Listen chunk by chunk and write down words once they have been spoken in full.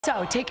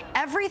So take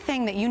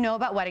everything that you know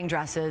about wedding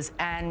dresses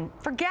and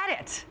forget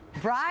it.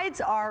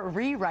 Brides are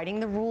rewriting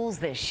the rules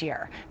this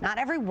year. Not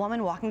every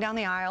woman walking down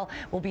the aisle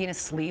will be in a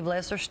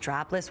sleeveless or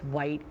strapless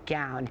white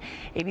gown.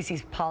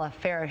 ABC's Paula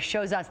Ferris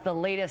shows us the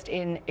latest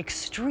in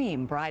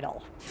extreme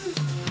bridal.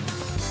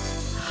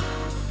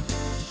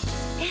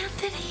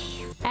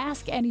 Anthony.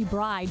 Ask any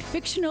bride,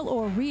 fictional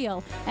or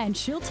real, and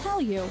she'll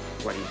tell you.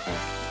 What do you think?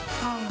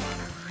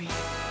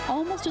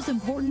 Almost as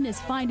important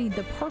as finding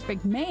the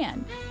perfect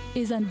man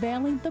is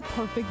unveiling the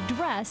perfect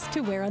dress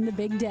to wear on the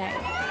big day.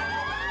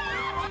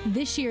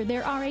 This year,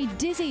 there are a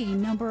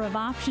dizzying number of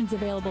options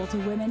available to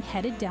women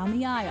headed down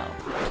the aisle.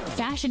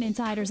 Fashion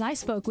insiders I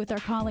spoke with are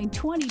calling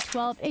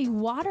 2012 a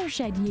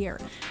watershed year,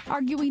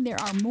 arguing there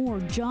are more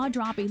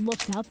jaw-dropping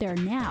looks out there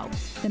now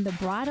than the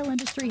bridal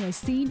industry has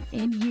seen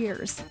in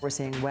years. We're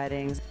seeing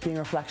weddings being a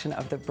reflection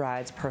of the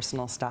bride's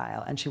personal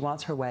style, and she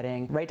wants her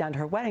wedding, right down to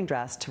her wedding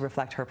dress, to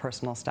reflect her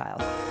personal style.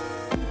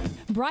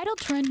 Bridal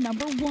trend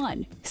number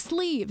 1,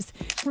 sleeves.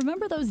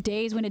 Remember those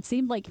days when it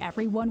seemed like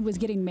everyone was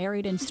getting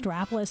married in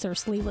strapless or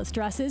sleeveless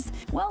dresses?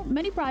 Well,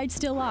 many brides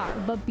still are,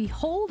 but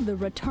behold the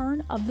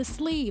return of the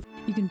sleeve.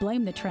 You can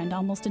blame the trend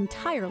almost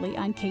entirely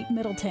on Kate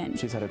Middleton.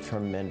 She's had a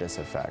tremendous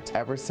effect.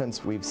 Ever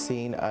since we've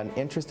seen an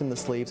interest in the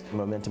sleeves,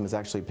 momentum has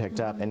actually picked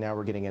up, and now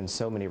we're getting in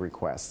so many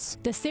requests.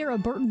 The Sarah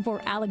Burton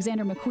for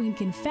Alexander McQueen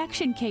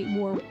confection Kate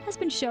wore has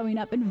been showing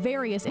up in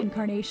various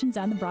incarnations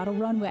on the bridal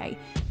runway.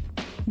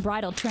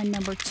 Bridal trend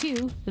number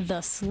 2, the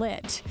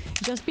slit.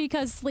 Just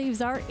because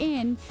sleeves are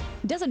in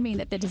doesn't mean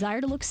that the desire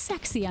to look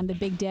sexy on the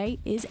big day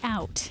is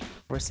out.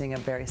 We're seeing a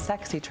very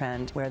sexy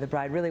trend where the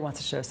bride really wants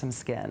to show some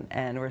skin,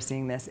 and we're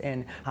seeing this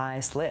in high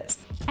slits.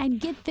 And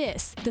get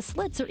this, the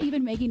slits are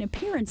even making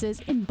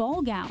appearances in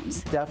ball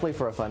gowns. Definitely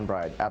for a fun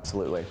bride,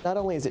 absolutely. Not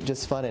only is it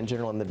just fun in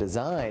general in the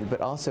design, but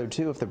also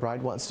too, if the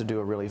bride wants to do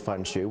a really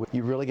fun shoe,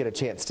 you really get a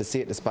chance to see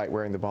it despite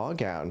wearing the ball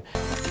gown.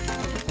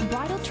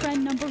 Bridal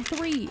trend number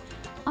 3,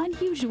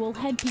 unusual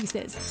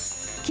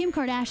headpieces. Kim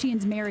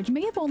Kardashian's marriage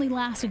may have only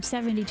lasted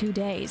 72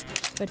 days,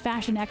 but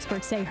fashion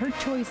experts say her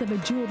choice of a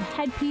jeweled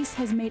headpiece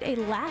has made a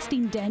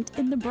lasting dent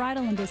in the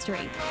bridal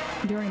industry.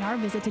 During our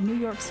visit to New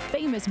York's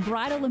famous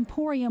bridal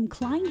emporium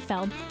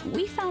Kleinfeld,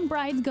 we found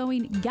brides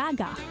going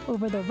gaga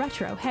over the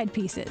retro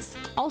headpieces.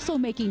 Also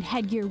making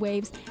headgear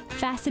waves,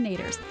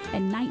 fascinators,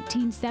 and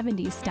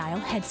 1970s style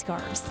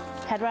headscarves.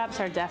 Head wraps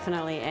are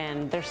definitely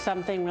in. There's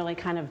something really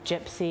kind of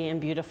gypsy and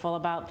beautiful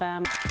about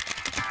them.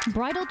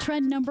 Bridal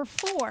trend number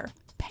 4,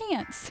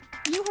 pants.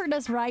 You heard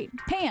us right,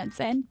 pants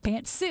and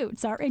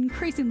pantsuits are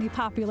increasingly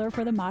popular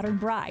for the modern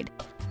bride.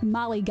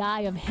 Molly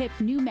Guy of hip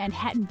New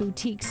Manhattan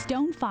boutique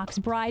Stone Fox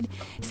Bride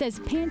says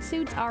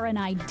pantsuits are an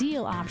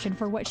ideal option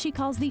for what she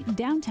calls the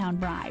downtown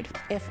bride.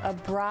 If a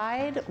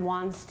bride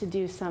wants to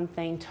do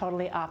something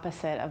totally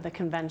opposite of the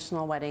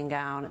conventional wedding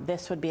gown,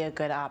 this would be a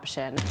good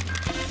option.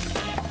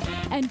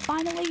 And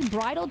finally,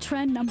 bridal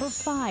trend number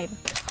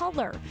 5,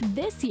 color.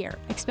 This year,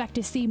 expect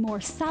to see more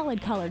solid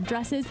colored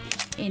dresses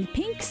in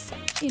pinks,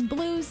 in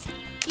blues,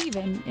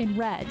 even in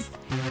reds.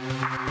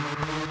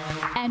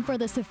 And for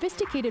the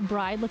sophisticated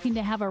bride looking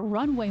to have a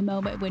runway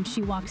moment when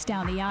she walks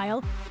down the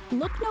aisle,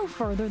 look no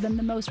further than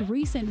the most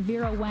recent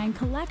Vera Wang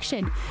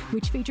collection,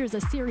 which features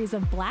a series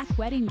of black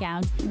wedding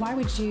gowns. Why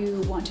would you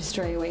want to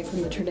stray away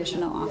from the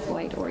traditional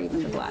off-white or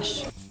even the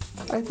blush?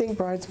 I think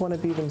brides want to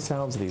be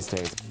themselves these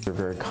days. They're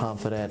very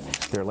confident,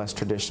 they're less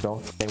traditional,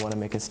 they want to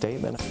make a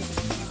statement.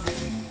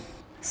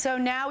 So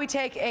now we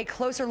take a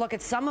closer look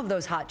at some of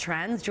those hot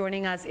trends.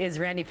 Joining us is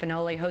Randy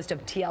Finoli, host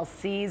of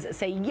TLC's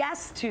Say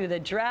Yes to the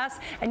Dress,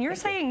 and you're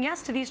saying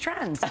yes to these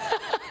trends.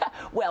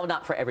 Well,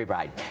 not for every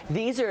bride.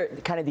 These are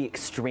kind of the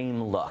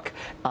extreme look.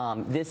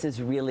 This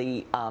is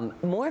really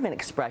more of an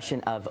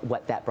expression of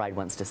what that bride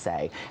wants to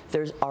say.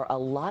 There are a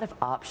lot of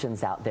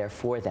options out there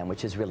for them,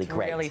 which is really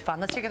great. Really fun.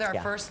 Let's take our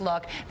first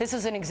look. This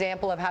is an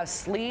example of how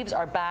sleeves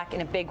are back in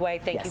a big way.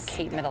 Thank you,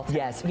 Kate Middleton.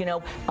 Yes, you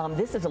know,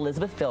 this is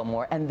Elizabeth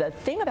Fillmore, and the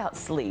thing about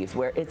sleeves,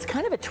 where it's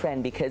kind of a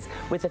trend because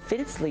with a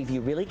fitted sleeve you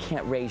really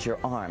can't raise your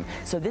arm.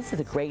 So this is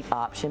a great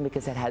option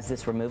because it has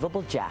this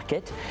removable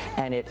jacket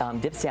and it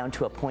dips down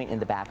to a point in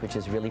the back, which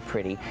is really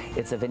pretty.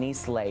 It's a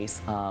Venice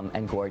lace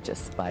and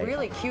gorgeous.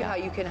 Really cute how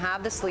you can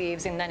have the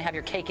sleeves and then have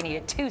your cake and eat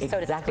it too, so to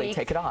speak. Exactly,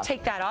 take it off.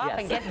 Take that off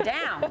and get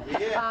down.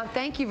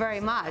 Thank you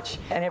very much.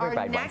 And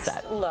everybody wants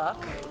that. Our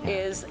next look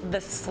is the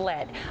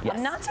slit.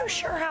 I'm not so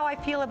sure how I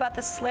feel about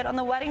the slit on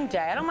the wedding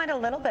day. I don't mind a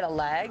little bit of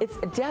leg. It's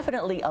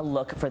definitely a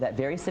look for that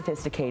very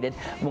sophisticated,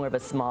 more of a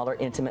smaller,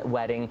 intimate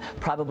wedding.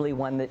 Probably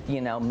one that,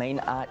 you know, may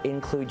not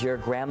include your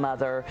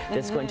grandmother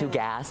that's going to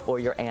gasp, or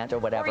your aunt, or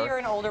whatever. Or you're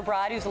an older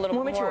bride who's a little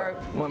more bit mature.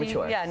 More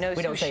mature. Yeah, knows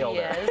we don't who say she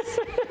older. is.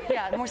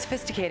 Yeah, more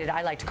sophisticated,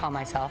 I like to call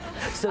myself.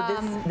 So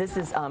this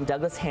is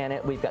Douglas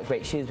Hannett. We've got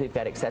great shoes. We've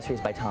got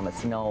accessories by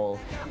Thomas Knoll.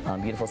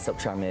 Beautiful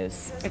silk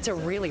charmeuse. It's a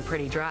really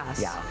pretty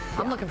dress. Yeah.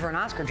 I'm looking for an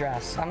Oscar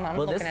dress. I'm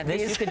looking at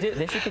this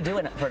these. you could do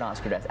for an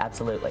Oscar dress.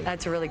 Absolutely.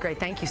 That's really great.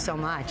 Thank you so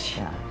much.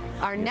 Yeah.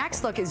 Our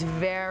next look is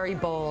very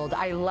bold.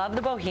 I love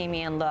the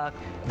bohemian look.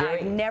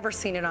 I've never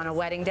seen it on a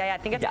wedding day. I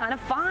think it's kind of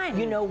fun.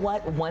 You know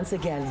what? Once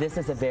again, this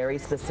is a very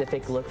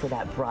specific look for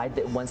that bride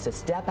that wants to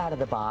step out of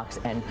the box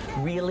and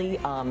really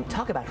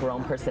talk about her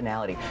own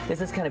personality.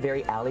 This is kind of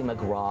very Ally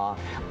McGraw.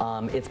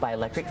 It's by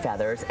Electric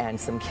Feathers, and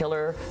some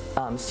killer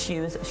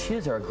shoes.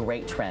 Shoes are a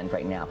great trend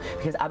right now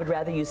because I would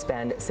rather you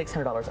spend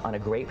 $600 on a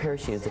great pair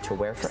of shoes that you'll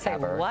wear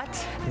forever. Say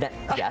what?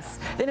 Yes.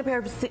 Then a pair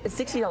of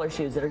 $60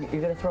 shoes that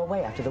you're going to throw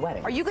away after the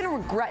wedding. Are you going to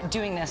regret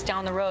doing this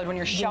down the road when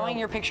you're showing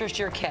your pictures to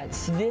your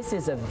kids? This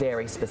is a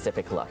very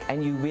specific look,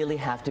 and you really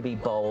have to be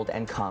bold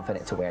and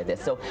confident to wear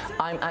this. So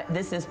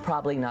this is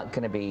probably not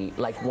going to be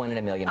like 1 in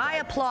a million. I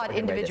applaud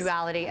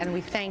individuality, and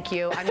we thank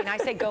you. I mean, I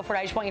say go for it.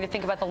 I just want you to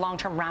think about the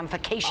long-term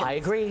ramifications. I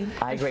agree.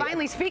 I agree. And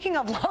finally, speaking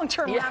of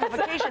long-term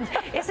ramifications,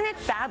 isn't it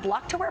bad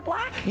luck to wear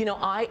black? You know,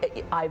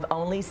 I've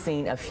only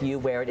seen a few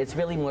wear it. It's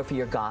really more for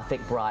your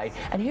gothic bride.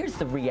 And here's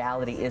the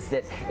reality is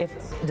that if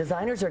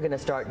designers are going to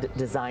start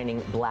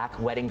designing black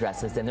wedding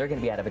dresses, then they're going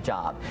to be out of a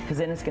job because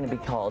then it's going to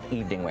be called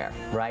evening wear,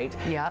 right?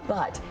 Yeah.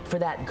 But for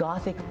that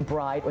gothic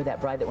bride or that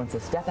bride that wants to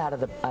step out of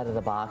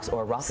the box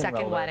or rock and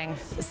roll,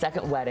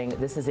 second wedding,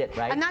 this is it,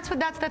 right? And that's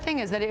the thing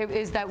is that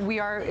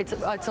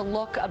it's a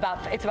look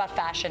about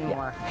fashion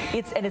more.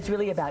 It's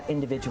really about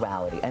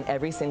individuality, and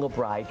every single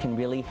bride can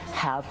really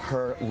have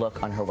her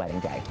look on her wedding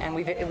day. And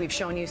we've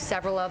shown you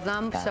several of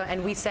them,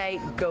 and we say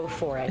go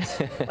for it.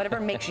 Whatever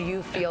makes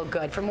you feel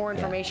good. For more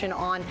information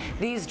on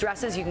these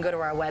dresses, you can go to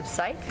our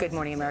website,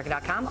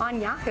 goodmorningamerica.com,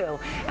 on Yahoo,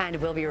 and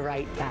we'll be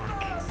right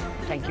back.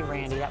 Thank you,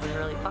 Randy. That was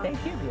really fun.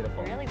 Thank you,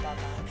 beautiful. Really well done.